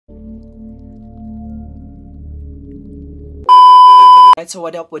Alright, so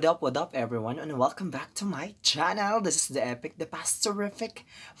what up everyone, and welcome back to my channel. This is the epic, the past terrific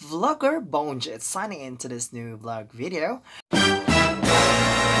vlogger, Bonjet, signing into this new vlog video.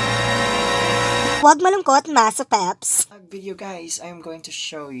 Huwag malungkot, Maso Peps. Video guys, I am going to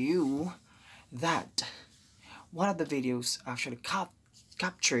show you that one of the videos actually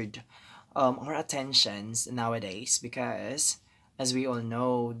captured our attentions nowadays because as we all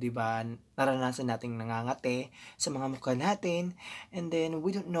know, di ba, naranasan nating nangangate sa mga mukha natin, and then we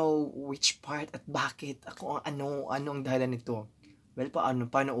don't know which part at bakit, kung ano ang dahilan nito. Well,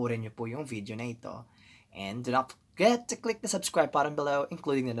 panoorin niyo po yung video na ito. And do not forget to click the subscribe button below,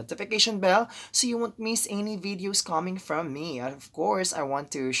 including the notification bell, so you won't miss any videos coming from me. And of course, I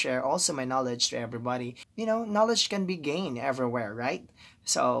want to share also my knowledge to everybody. You know, knowledge can be gained everywhere, right?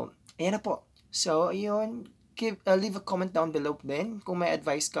 So, ayan na po. So, ayun, leave a comment down below din kung may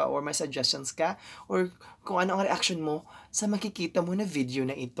advice ka or may suggestions ka or kung ano ang reaction mo sa makikita mo na video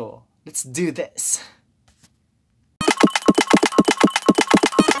na ito. Let's do this!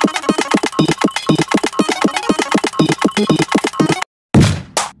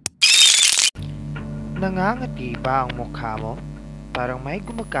 Nangangati ba ang mukha mo? Parang may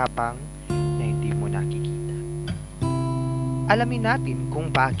gumagapang na hindi mo nakikita. Alamin natin kung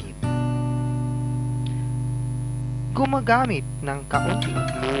bakit. Gumagamit ng kaunting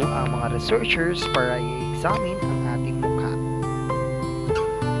glue ang mga researchers para i-examine ang ating mukha.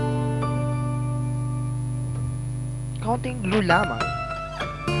 Kaunting glue lamang.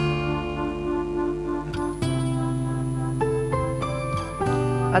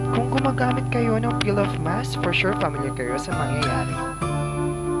 At kung gumagamit kayo ng peel off mask, for sure familiar kayo sa mangyayari.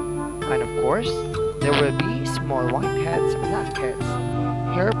 And of course, there will be small whiteheads, blackheads,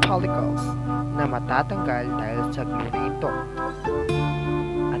 hair follicles na matatanggal dahil sa glue na ito.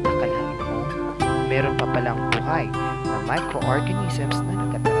 At akalain mo, meron pa palang buhay na microorganisms na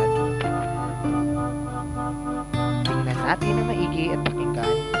nakatara dito. Tingnan natin na maigi at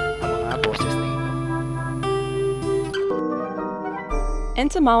pakinggan ang mga boses na ito.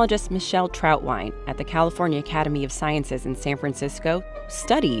 Entomologist Michelle Troutwine at the California Academy of Sciences in San Francisco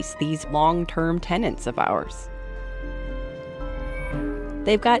studies these long-term tenants of ours.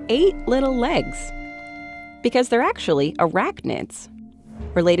 They've got 8 little legs because they're actually arachnids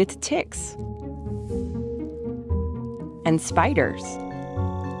related to ticks and spiders.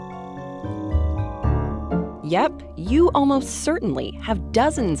 Yep, you almost certainly have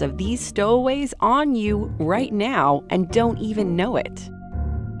dozens of these stowaways on you right now and don't even know it.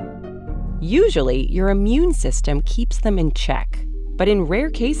 Usually, your immune system keeps them in check, but in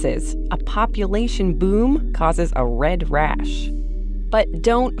rare cases, a population boom causes a red rash. But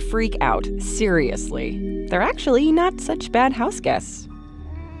don't freak out, seriously. They're actually not such bad house guests.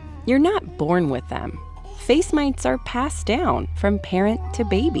 You're not born with them. Face mites are passed down from parent to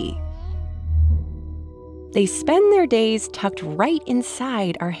baby. They spend their days tucked right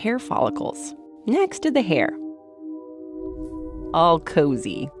inside our hair follicles, next to the hair. All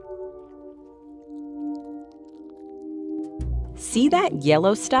cozy. See that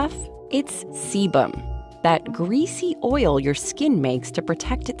yellow stuff? It's sebum. That greasy oil your skin makes to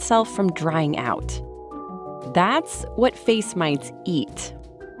protect itself from drying out. That's what face mites eat.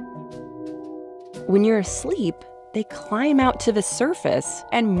 When you're asleep, they climb out to the surface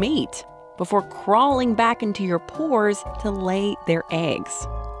and mate before crawling back into your pores to lay their eggs.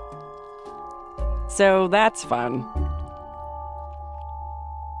 So that's fun.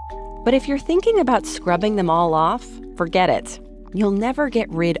 But if you're thinking about scrubbing them all off, forget it. You'll never get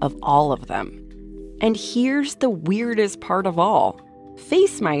rid of all of them. And here's the weirdest part of all.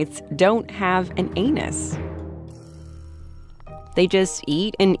 Face mites don't have an anus. They just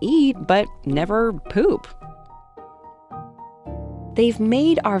eat and eat, but never poop. They've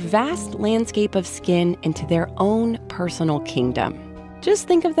made our vast landscape of skin into their own personal kingdom. Just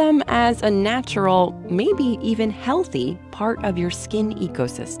think of them as a natural, maybe even healthy part of your skin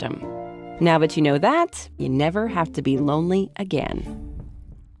ecosystem. Now that you know that, you never have to be lonely again.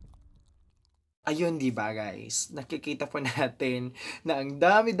 Ayun, di ba guys? Nakikita po natin na ang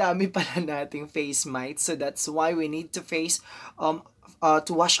dami-dami pala nating face mites. So that's why we need to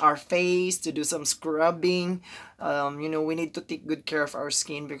to wash our face, to do some scrubbing. You know, we need to take good care of our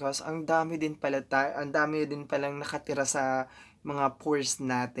skin because ang dami din palang nakatira sa mga pores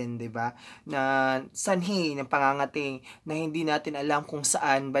natin, di ba? Na sanhi ng pangangating na hindi natin alam kung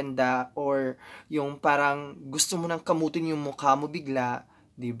saan banda or yung parang gusto mo nang kamutin yung mukha mo bigla.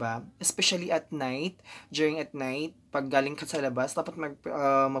 Diba? Especially at night, during at night, pag galing ka sa labas, dapat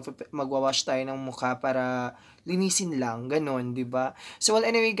magwawash tayo ng mukha para linisin lang, ganun, di ba? So, well,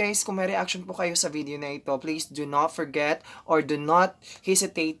 anyway, guys, kung may reaction po kayo sa video na ito, please do not forget or do not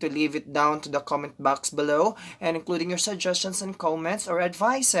hesitate to leave it down to the comment box below, and including your suggestions and comments or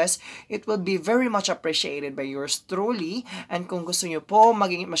advices. It will be very much appreciated by yours truly. And kung gusto nyo po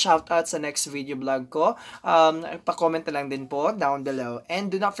maging ma-shoutout sa next video vlog ko, pa-comment na lang din po down below.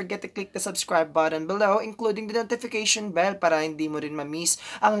 And do not forget to click the subscribe button below, including the notification bell para hindi mo rin ma-miss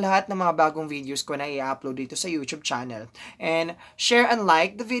ang lahat ng mga bagong videos ko na i-upload dito sa YouTube channel. And share and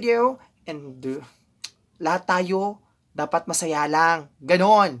like the video, and lahat tayo dapat masaya lang.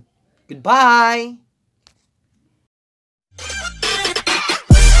 Ganon. Goodbye!